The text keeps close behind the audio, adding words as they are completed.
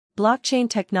Blockchain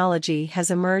technology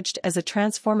has emerged as a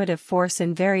transformative force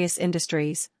in various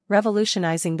industries,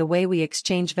 revolutionizing the way we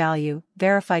exchange value,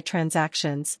 verify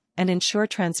transactions, and ensure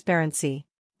transparency.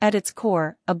 At its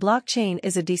core, a blockchain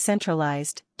is a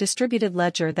decentralized, distributed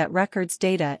ledger that records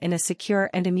data in a secure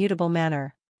and immutable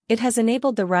manner. It has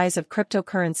enabled the rise of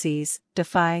cryptocurrencies,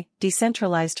 DeFi,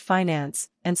 decentralized finance,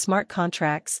 and smart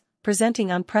contracts, presenting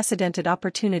unprecedented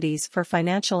opportunities for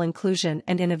financial inclusion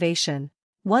and innovation.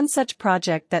 One such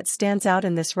project that stands out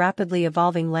in this rapidly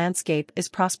evolving landscape is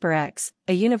ProsperEX,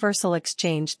 a universal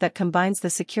exchange that combines the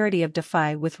security of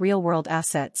DeFi with real-world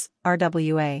assets,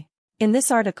 RWA. In this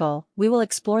article, we will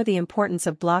explore the importance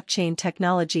of blockchain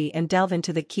technology and delve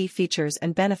into the key features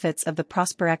and benefits of the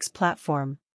ProsperEX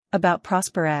platform. About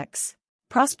ProsperEX.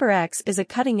 ProsperEX is a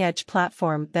cutting-edge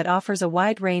platform that offers a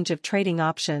wide range of trading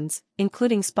options,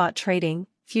 including spot trading,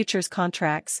 futures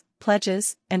contracts,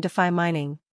 pledges, and DeFi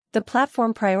mining. The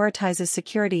platform prioritizes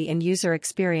security and user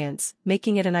experience,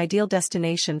 making it an ideal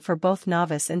destination for both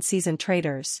novice and seasoned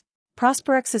traders.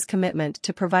 ProsperEX's commitment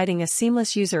to providing a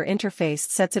seamless user interface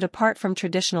sets it apart from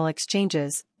traditional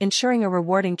exchanges, ensuring a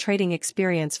rewarding trading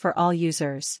experience for all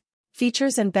users.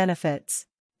 Features and benefits.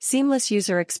 Seamless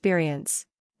user experience.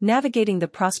 Navigating the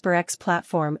ProsperEX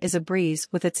platform is a breeze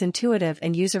with its intuitive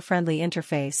and user-friendly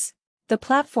interface. The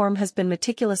platform has been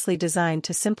meticulously designed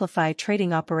to simplify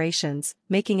trading operations,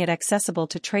 making it accessible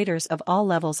to traders of all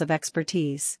levels of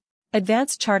expertise.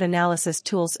 Advanced chart analysis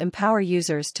tools empower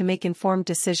users to make informed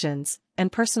decisions, and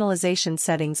personalization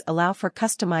settings allow for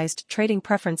customized trading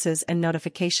preferences and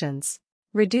notifications.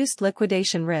 Reduced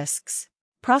liquidation risks.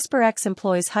 ProsperEX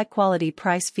employs high-quality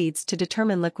price feeds to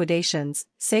determine liquidations,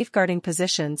 safeguarding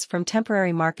positions from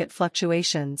temporary market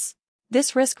fluctuations.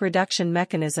 This risk reduction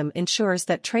mechanism ensures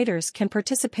that traders can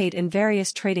participate in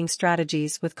various trading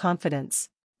strategies with confidence.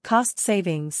 Cost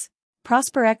savings.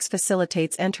 ProsperEX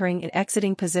facilitates entering and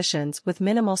exiting positions with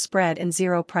minimal spread and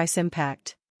zero price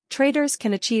impact. Traders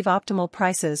can achieve optimal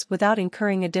prices without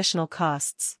incurring additional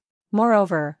costs.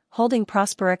 Moreover, holding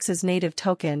ProsperEX's native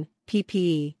token,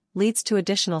 PPE, leads to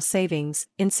additional savings,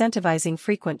 incentivizing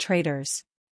frequent traders.